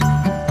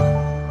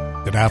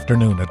Good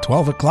afternoon. At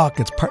 12 o'clock,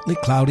 it's partly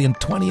cloudy and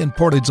 20 in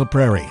Portage la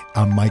Prairie.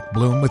 I'm Mike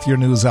Bloom with your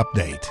news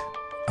update.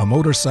 A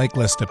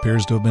motorcyclist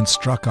appears to have been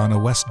struck on a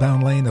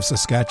westbound lane of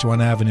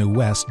Saskatchewan Avenue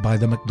West by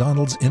the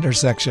McDonald's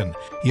intersection.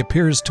 He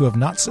appears to have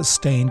not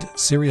sustained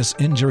serious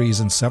injuries,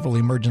 and several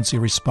emergency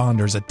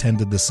responders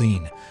attended the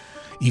scene.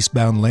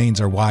 Eastbound lanes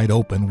are wide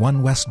open.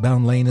 One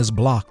westbound lane is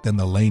blocked, and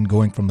the lane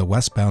going from the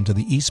westbound to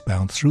the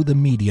eastbound through the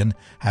median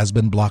has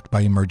been blocked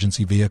by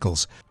emergency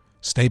vehicles.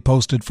 Stay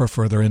posted for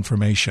further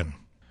information.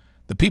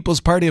 The People's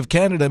Party of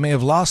Canada may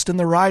have lost in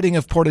the riding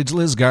of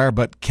Portage-Lisgar,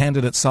 but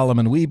candidate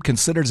Solomon Wiebe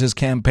considers his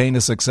campaign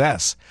a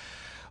success.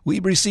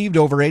 Wiebe received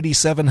over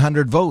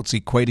 8,700 votes,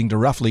 equating to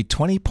roughly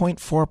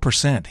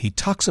 20.4%. He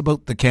talks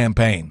about the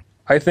campaign.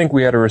 I think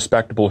we had a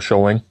respectable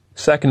showing.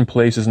 Second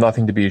place is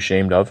nothing to be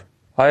ashamed of.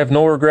 I have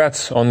no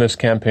regrets on this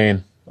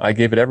campaign. I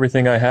gave it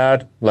everything I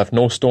had, left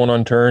no stone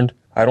unturned.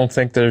 I don't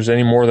think there's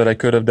any more that I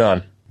could have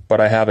done. But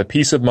I have a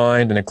peace of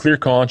mind and a clear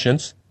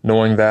conscience,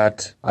 knowing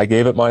that I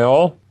gave it my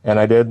all, and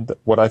I did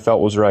what I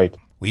felt was right.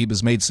 Wiebe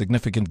has made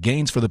significant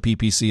gains for the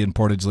PPC in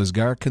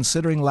Portage-Lisgar,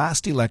 considering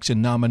last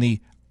election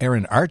nominee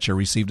Aaron Archer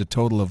received a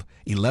total of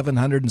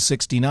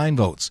 1,169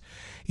 votes.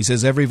 He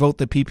says every vote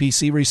the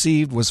PPC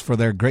received was for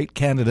their great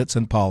candidates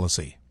and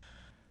policy.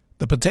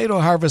 The potato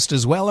harvest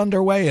is well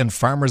underway, and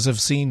farmers have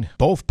seen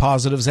both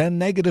positives and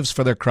negatives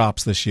for their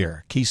crops this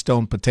year.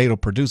 Keystone Potato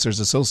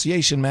Producers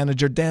Association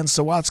manager Dan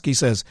Sawatsky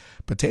says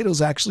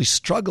potatoes actually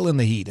struggle in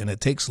the heat, and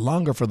it takes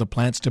longer for the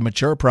plants to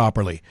mature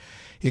properly.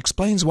 He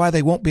explains why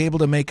they won't be able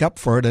to make up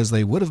for it as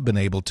they would have been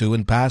able to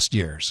in past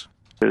years.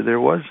 There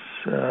was,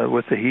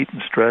 with the heat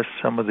and stress,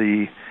 some of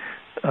the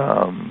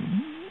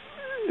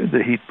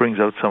heat brings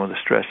out some of the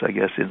stress, I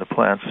guess, in the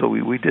plants. So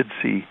we did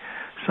see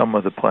some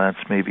of the plants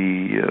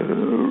maybe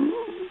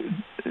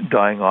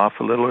dying off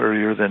a little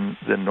earlier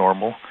than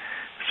normal.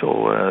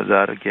 So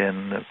that,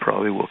 again,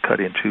 probably will cut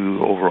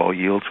into overall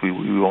yields. We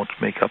won't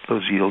make up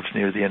those yields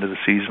near the end of the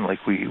season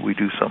like we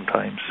do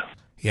sometimes.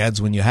 He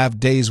adds when you have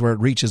days where it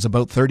reaches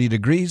about 30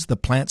 degrees, the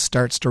plant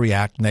starts to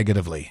react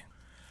negatively.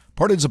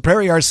 Portage la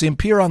Prairie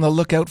RCMP are on the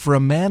lookout for a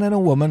man and a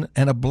woman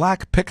and a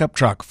black pickup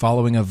truck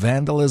following a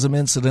vandalism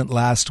incident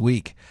last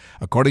week.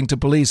 According to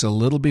police, a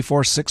little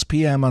before 6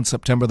 p.m. on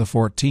September the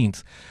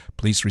 14th,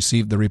 police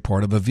received the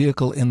report of a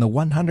vehicle in the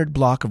 100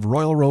 block of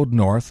Royal Road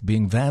North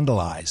being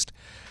vandalized.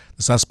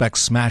 The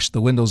suspects smashed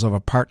the windows of a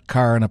parked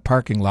car in a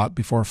parking lot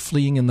before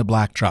fleeing in the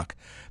black truck.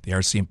 The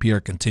RCMP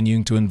are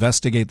continuing to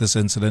investigate this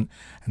incident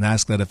and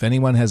ask that if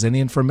anyone has any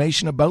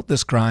information about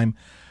this crime,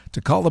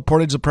 to call the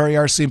Portage la Prairie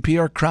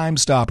RCMP or Crime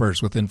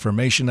Stoppers with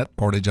information at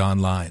Portage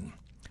Online.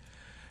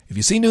 If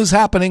you see news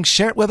happening,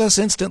 share it with us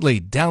instantly.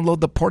 Download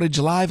the Portage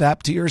Live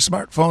app to your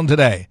smartphone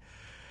today.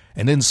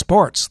 And in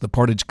sports, the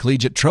Portage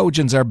Collegiate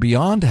Trojans are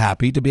beyond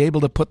happy to be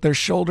able to put their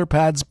shoulder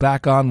pads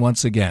back on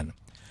once again.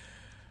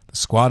 The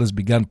squad has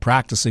begun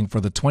practicing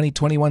for the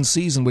 2021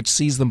 season, which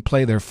sees them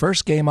play their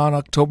first game on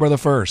October the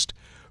 1st.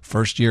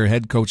 First-year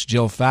head coach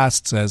Jill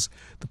Fast says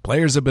the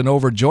players have been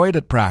overjoyed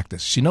at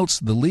practice. She notes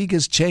the league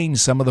has changed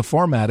some of the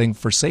formatting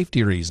for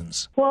safety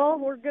reasons. Well,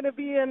 we're going to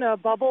be in a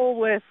bubble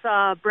with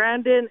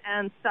Brandon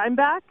and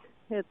Steinbach.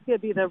 It's going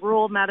to be the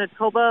rural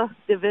Manitoba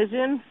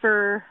division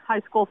for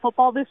high school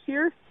football this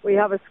year. We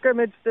have a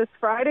scrimmage this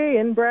Friday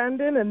in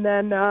Brandon, and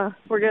then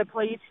we're going to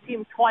play each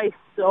team twice.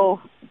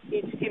 So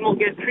each team will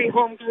get 3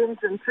 home games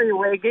and 3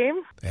 away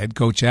games. The head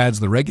coach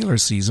adds the regular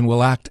season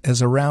will act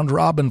as a round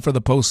robin for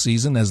the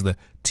postseason, as the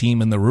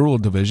team in the rural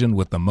division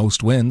with the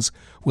most wins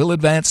will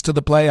advance to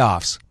the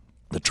playoffs.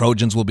 The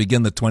Trojans will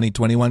begin the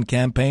 2021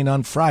 campaign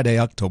on Friday,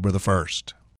 October the 1st.